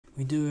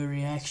we do a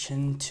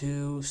reaction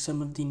to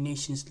some of the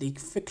Nations League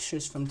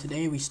fixtures from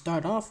today. We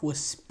start off with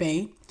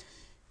Spain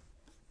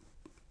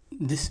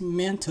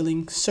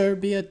dismantling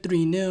Serbia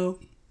 3-0.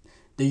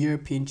 The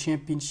European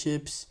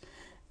Championships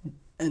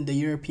and the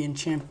European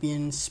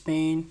champion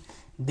Spain,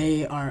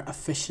 they are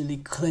officially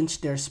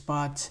clinched their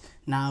spots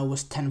now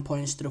with 10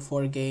 points through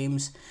 4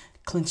 games,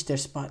 clinched their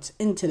spots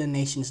into the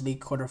Nations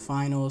League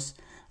quarterfinals,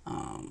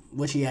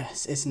 which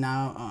yes is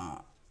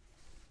now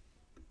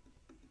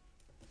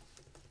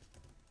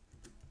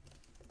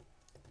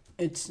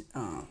it's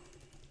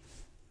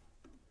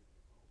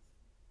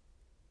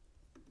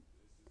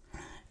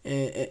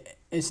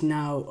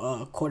now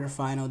a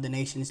quarterfinal the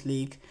Nations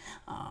League.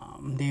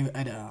 They've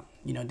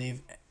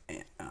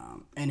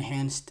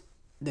enhanced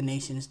the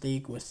Nations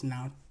League with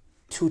now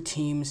 2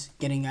 teams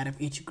getting out of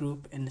each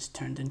group, and it's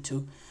turned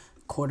into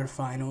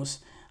quarterfinals.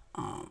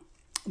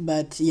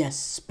 But yes,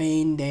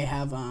 Spain, they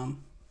have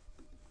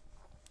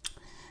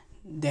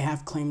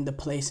claimed the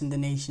place in the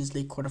Nations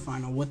League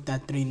quarterfinal with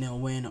that 3-0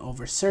 win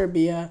over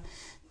Serbia,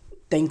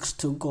 thanks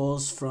to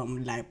goals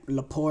from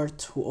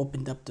Laporte, who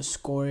opened up the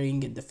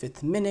scoring in the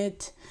 5th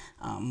minute,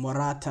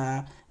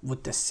 Morata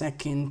with the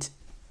second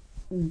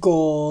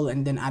goal,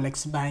 and then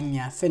Alex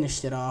Banya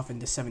finished it off in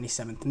the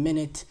 77th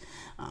minute.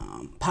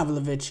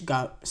 Pavlovic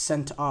got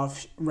sent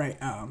off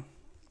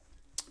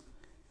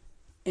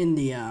in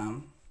the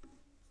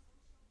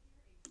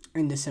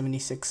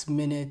 76th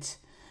minute,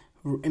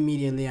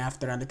 immediately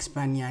after Alex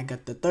Banya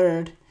got the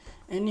third.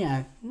 And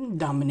yeah,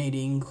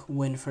 dominating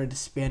win for the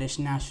Spanish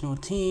national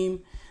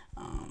team,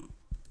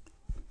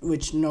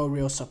 which no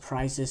real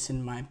surprises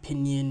in my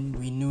opinion.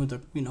 We know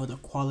the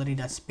quality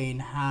that Spain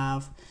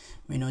have.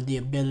 We know the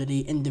ability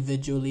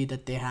individually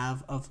that they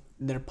have of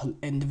their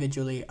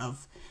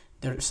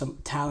some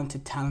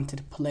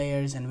talented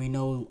players, and we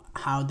know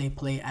how they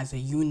play as a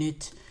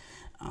unit.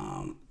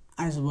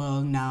 As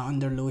well, now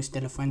under Luis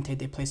de la Fuente,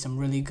 they play some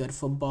really good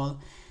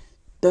football.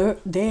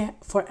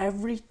 For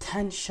every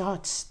 10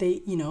 shots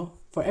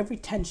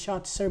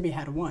Serbia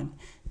had won,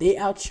 they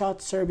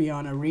outshot Serbia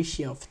on a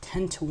ratio of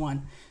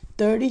 10-1.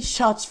 30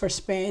 shots for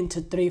Spain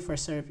to 3 for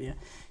Serbia.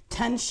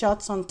 10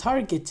 shots on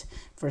target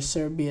for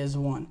Serbia's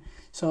 1.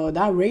 So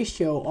that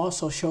ratio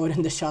also showed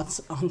in the shots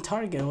on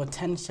target, with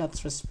 10 shots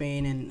for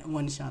Spain and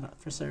 1 shot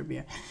for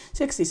Serbia.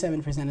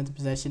 67% of the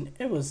possession.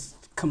 It was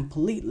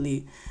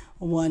completely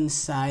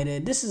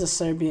one-sided. This is a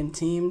Serbian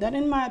team that,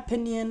 in my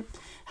opinion,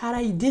 had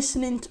a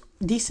decent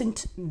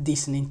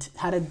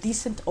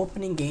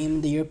opening game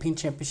in the European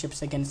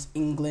Championships against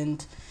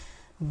England,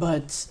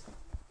 but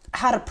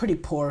had a pretty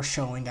poor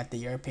showing at the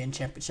European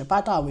Championship. I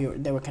thought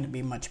they were going to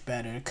be much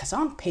better, because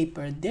on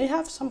paper they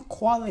have some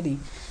quality.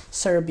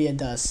 Serbia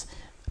does,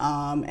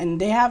 and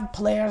they have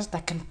players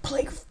that can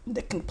play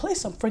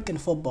some freaking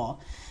football.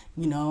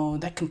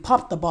 That can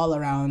pop the ball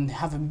around,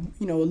 have a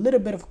little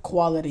bit of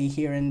quality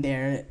here and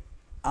there.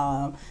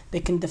 They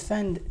can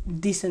defend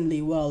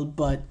decently well,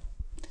 but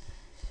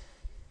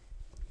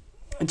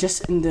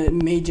just in the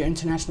major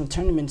international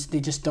tournaments,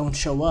 they just don't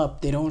show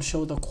up. They don't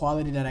show the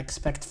quality that I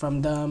expect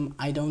from them.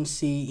 I don't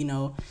see,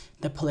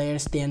 the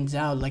players stands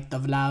out like the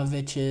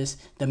Vlahoviches,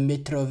 the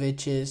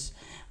Mitroviches,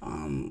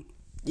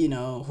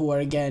 who are,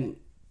 again,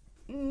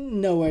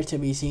 nowhere to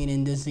be seen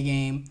in this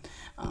game.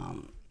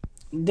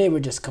 They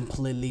were just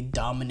completely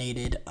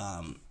dominated.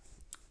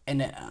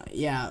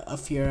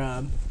 If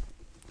you're,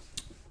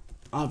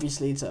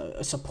 obviously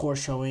it's a poor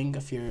showing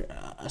if you're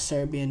a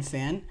Serbian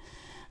fan.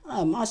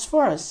 As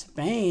far as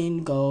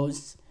Spain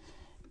goes,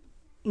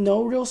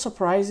 no real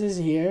surprises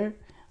here.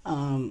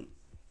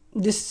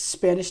 This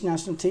Spanish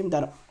national team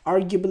that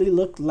arguably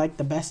looked like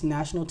the best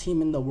national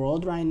team in the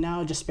world right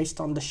now, just based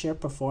on the sheer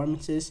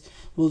performances.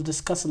 We'll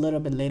discuss a little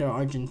bit later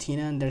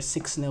Argentina and their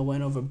 6-0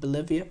 win over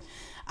Bolivia.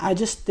 I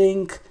just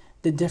think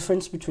the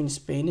difference between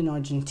Spain and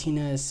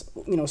Argentina is,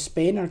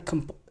 Spain are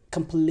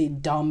completely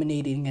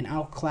dominating and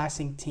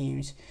outclassing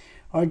teams.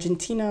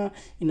 Argentina,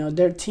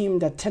 they're a team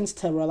that tends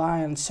to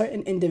rely on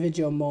certain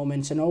individual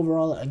moments and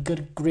overall a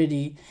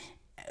gritty,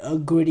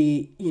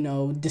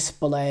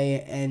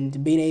 display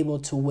and being able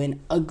to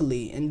win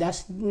ugly. And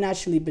that's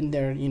naturally been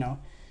their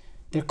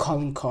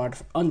calling card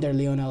under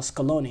Lionel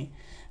Scaloni.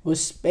 With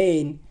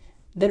Spain,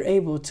 they're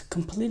able to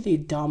completely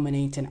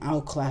dominate and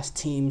outclass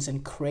teams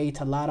and create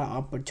a lot of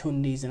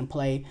opportunities and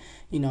play,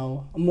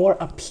 more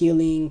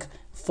appealing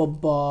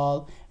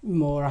football,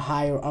 more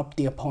higher up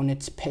the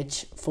opponent's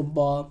pitch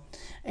football.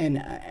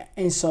 And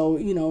so,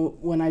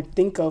 when I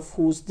think of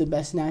who's the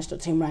best national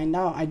team right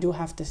now, I do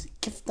have to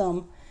give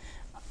them,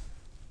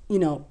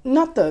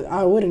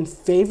 I wouldn't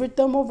favorite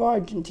them over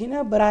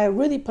Argentina, but I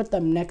really put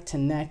them neck to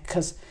neck,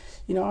 because,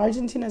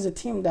 Argentina is a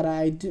team that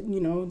I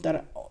do,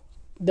 that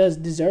does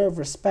deserve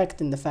respect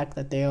in the fact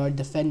that they are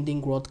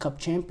defending World Cup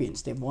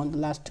champions. They've won the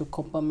last 2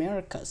 Copa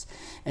Americas.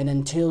 And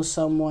until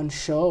someone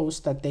shows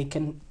that they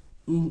can,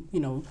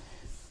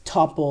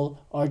 topple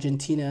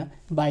Argentina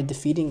by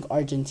defeating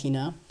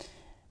Argentina,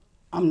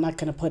 I'm not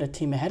going to put a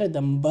team ahead of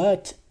them.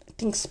 But I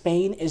think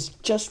Spain is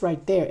just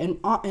right there.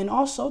 And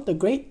also, the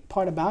great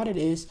part about it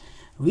is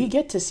we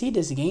get to see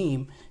this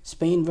game,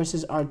 Spain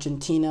versus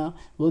Argentina.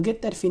 We'll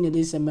get that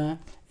finalissima.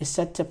 Is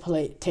set to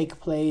take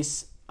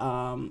place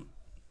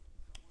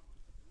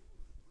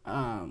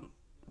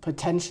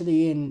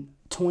potentially in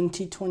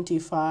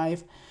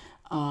 2025.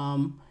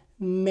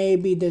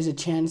 Maybe there's a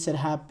chance it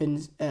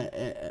happens.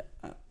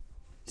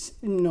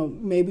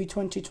 Maybe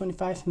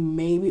 2025,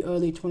 maybe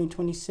early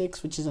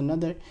 2026, which is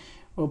another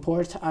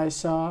report I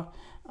saw.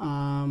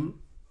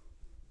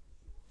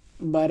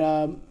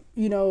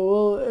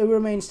 It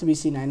remains to be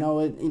seen. I know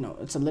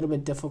it's a little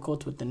bit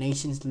difficult with the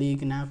Nations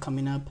League now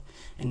coming up,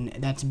 and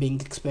that's being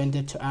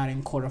expanded to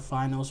adding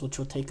quarterfinals, which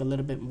will take a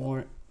little bit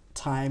more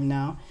time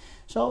now.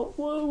 So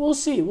we'll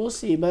see.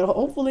 But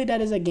hopefully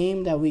that is a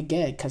game that we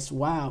get, because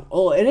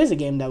it is a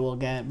game that we'll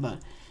get, but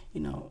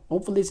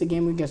hopefully it's a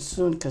game we get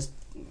soon, because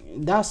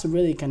that's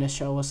really going to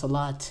show us a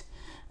lot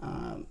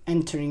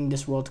entering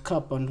this World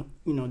Cup on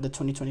the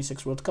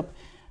 2026 World Cup.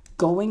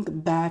 Going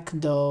back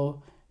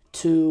though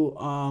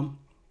to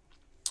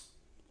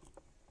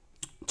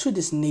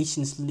this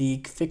Nations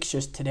League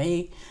fixtures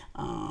today,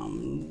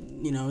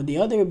 the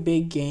other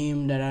big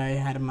game that I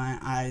had my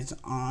eyes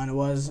on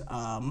was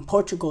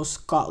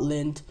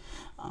Portugal-Scotland,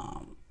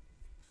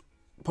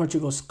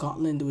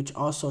 which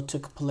also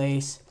took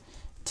place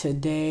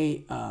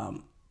today.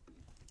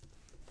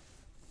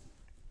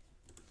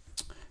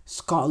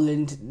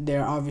 Scotland,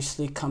 they're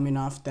obviously coming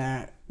off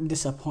that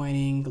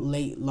disappointing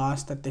late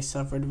loss that they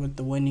suffered with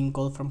the winning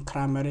goal from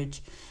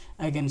Kramaric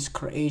against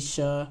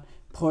Croatia.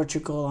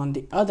 Portugal, on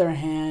the other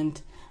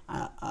hand,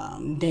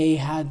 they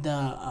had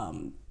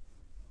the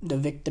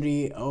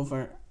victory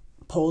over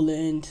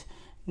Poland,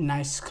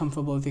 nice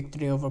comfortable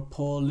victory over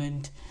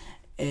Poland,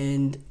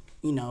 and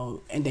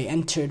they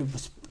entered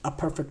with a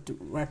perfect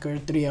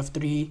record, 3 of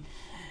 3.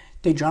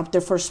 They dropped their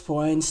first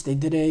points. They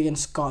did it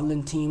against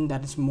Scotland team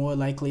that is more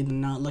likely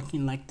than not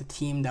looking like the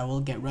team that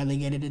will get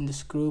relegated in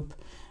this group.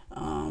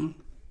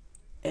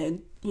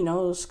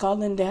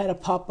 Scotland, they had a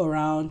pop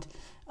around.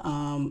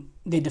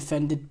 They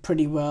defended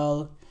pretty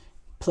well,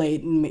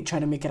 tried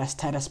to make it as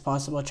tight as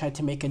possible, tried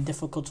to make it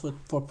difficult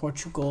for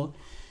Portugal.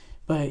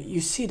 But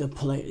you see the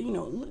play,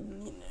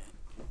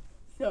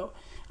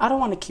 I don't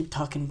want to keep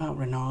talking about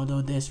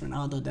Ronaldo this,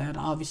 Ronaldo that.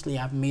 Obviously,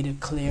 I've made it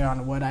clear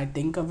on what I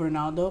think of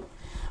Ronaldo.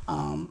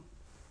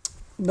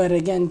 But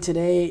again,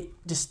 today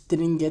just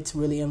didn't get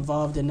really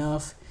involved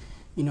enough.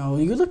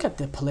 You look at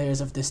the players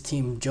of this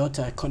team: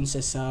 Jota,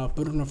 Conceição,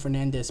 Bruno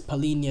Fernandes,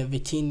 Palhinha,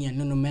 Vitinha,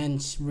 Nuno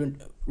Mendes,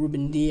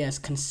 Ruben Dias,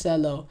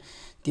 Cancelo,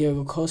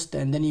 Diego Costa,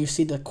 and then you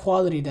see the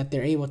quality that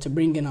they're able to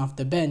bring in off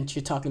the bench.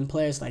 You're talking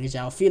players like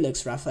João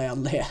Felix, Rafael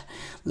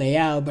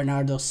Leao,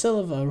 Bernardo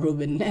Silva,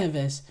 Ruben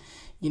Neves,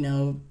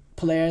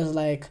 players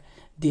like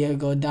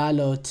Diego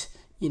Dalot,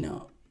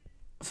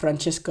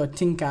 Francisco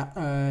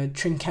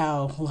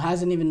Trincao, who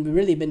hasn't even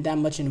really been that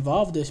much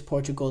involved with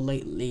Portugal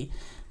lately.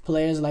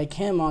 Players like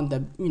him on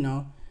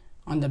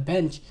the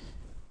bench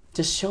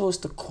just shows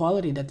the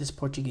quality that this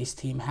Portuguese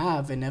team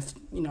have. And if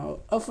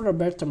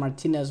Roberto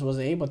Martinez was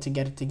able to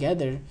get it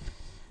together,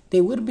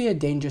 they would be a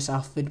dangerous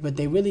outfit, but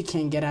they really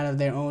can't get out of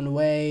their own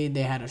way.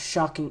 They had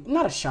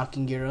not a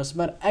shocking Euros,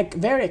 but a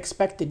very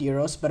expected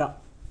Euros, but an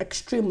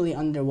extremely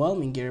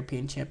underwhelming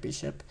European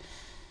Championship.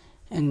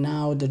 And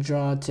now the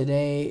draw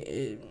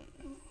today,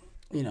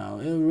 it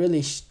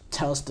really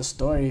tells the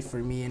story for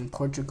me in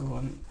Portugal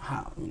and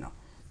how,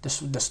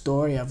 the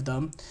story of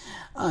them.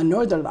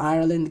 Northern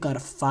Ireland got a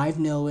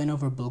 5-0 win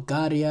over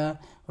Bulgaria.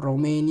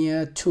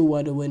 Romania,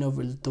 2-1 win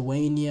over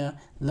Lithuania.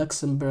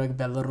 Luxembourg,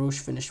 Belarus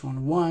finished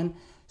 1-1.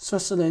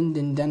 Switzerland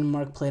and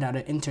Denmark played out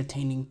an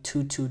entertaining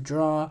 2-2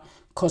 draw.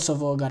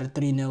 Kosovo got a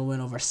 3-0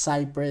 win over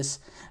Cyprus.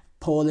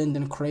 Poland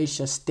and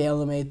Croatia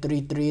stalemate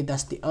 3-3.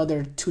 That's the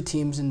other two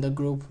teams in the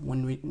group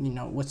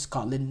with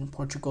Scotland and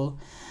Portugal.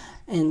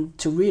 And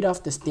to read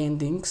off the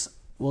standings,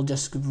 we'll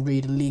just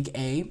read League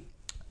A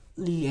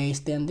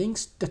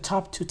standings. The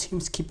top two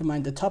teams, keep in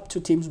mind, the top two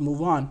teams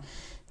move on.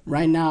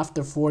 Right now,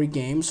 after 4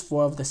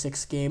 of the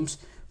 6 games,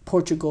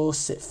 Portugal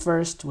sit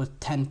first with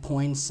 10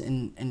 points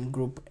in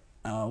Group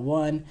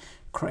 1.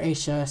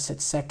 Croatia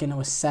sits second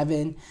with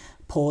 7.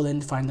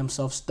 Poland find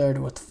themselves third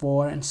with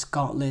 4. And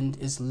Scotland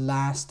is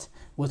last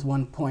with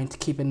 1 point.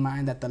 Keep in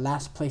mind that the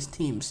last place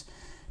teams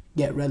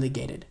get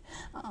relegated.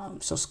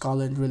 So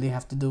Scotland really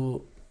have to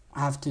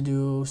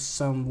do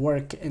some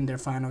work in their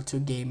final 2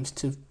 games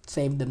to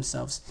save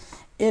themselves.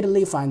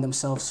 Italy find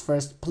themselves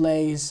first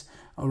place,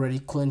 already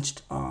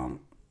clinched.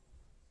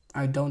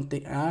 I don't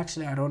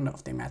know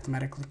if they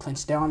mathematically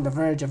clinched. They're on the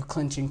verge of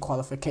clinching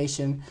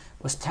qualification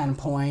with 10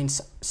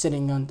 points,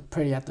 sitting on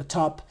pretty at the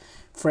top.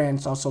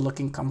 France also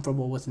looking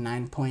comfortable with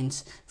 9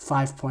 points,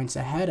 5 points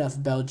ahead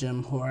of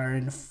Belgium, who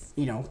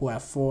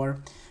have 4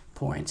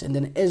 points, and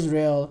then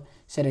Israel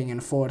sitting in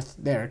 4th.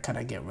 They're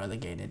gonna get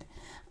relegated.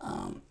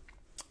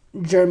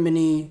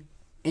 Germany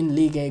in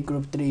League A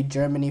Group 3.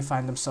 Germany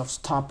find themselves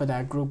top of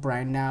that group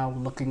right now,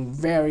 looking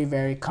very,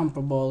 very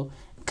comfortable.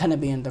 Gonna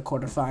be in the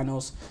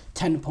quarterfinals.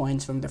 10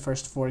 points from the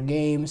first 4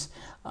 games.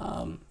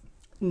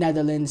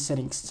 Netherlands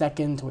sitting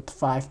second with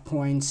 5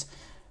 points.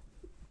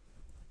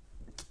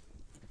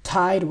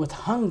 tied with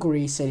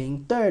Hungary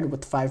sitting third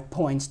with 5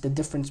 points. The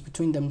difference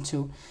between them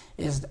two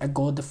is a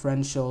goal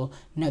differential.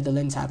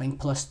 Netherlands having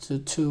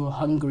 +2,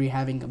 Hungary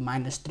having a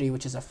 -3,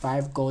 which is a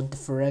 5-goal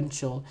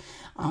differential.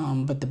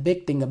 But the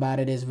big thing about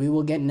it is we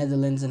will get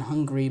Netherlands and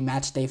Hungary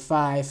match day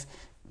 5,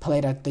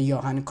 played at the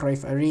Johan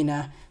Cruyff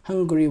Arena.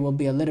 Hungary will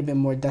be a little bit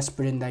more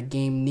desperate in that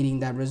game, needing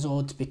that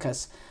result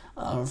because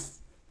of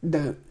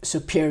the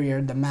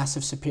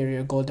massive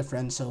superior goal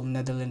differential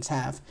Netherlands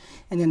have.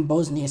 And then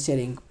Bosnia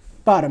sitting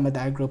bottom of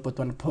that group with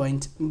 1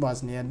 point.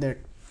 Bosnia,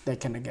 they're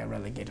gonna get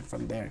relegated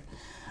from there.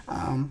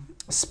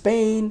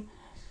 Spain,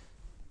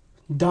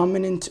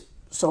 dominant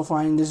so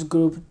far in this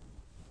group.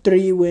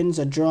 3 wins,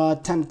 a draw,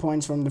 10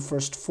 points from the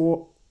first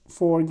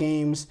four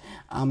games.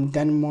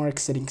 Denmark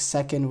sitting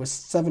second with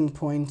 7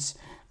 points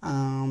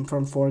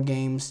from 4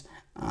 games.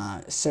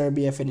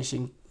 Serbia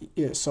finishing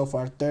so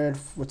far third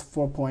with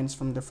 4 points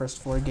from the first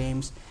 4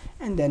 games.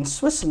 And then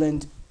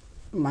Switzerland,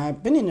 in my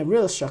opinion, a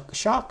real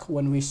shock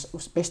when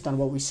based on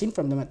what we've seen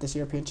from them at this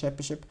European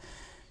Championship,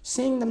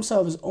 seeing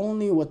themselves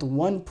only with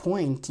 1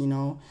 point,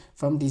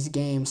 from these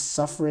games,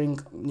 suffering,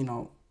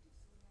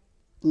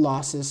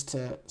 losses to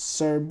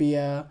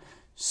Serbia,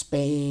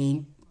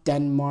 Spain,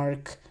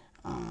 Denmark,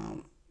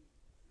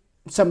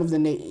 some of the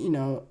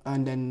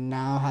and then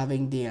now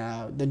having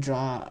the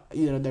draw,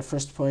 their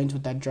first point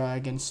with that draw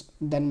against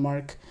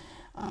Denmark.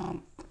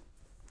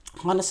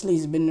 Honestly,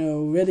 it's been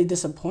really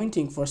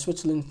disappointing for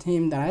Switzerland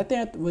team that I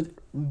think would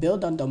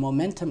build on the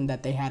momentum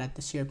that they had at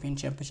this European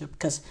Championship,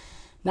 because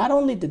not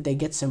only did they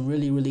get some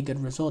really, really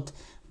good results,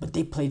 but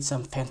they played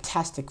some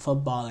fantastic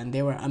football and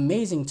they were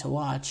amazing to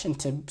watch. And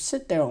to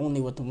sit there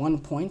only with 1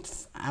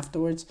 point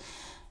afterwards,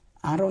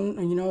 I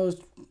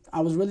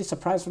was really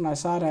surprised when I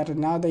saw that. And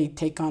now they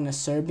take on a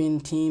Serbian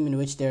team in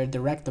which they're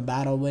direct the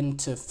battle win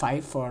to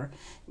fight for,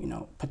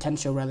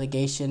 potential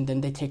relegation.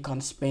 Then they take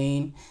on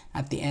Spain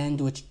at the end,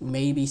 which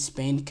maybe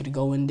Spain could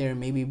go in there,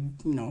 maybe,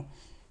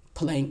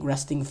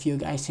 resting a few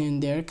guys here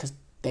and there because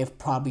they've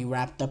probably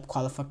wrapped up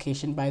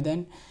qualification by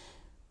then.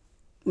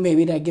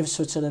 Maybe that gives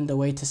Switzerland a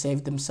way to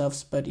save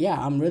themselves. But yeah,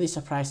 I'm really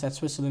surprised that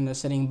Switzerland is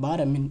sitting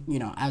bottom.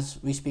 And, as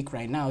we speak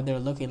right now, they're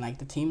looking like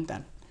the team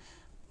that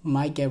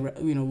might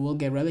will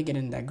get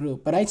relegated in that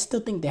group. But I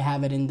still think they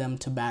have it in them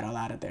to battle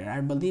out of there.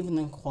 I believe in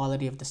the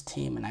quality of this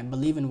team, and I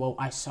believe in what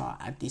I saw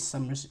at the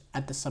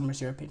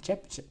Summer's European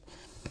Championship.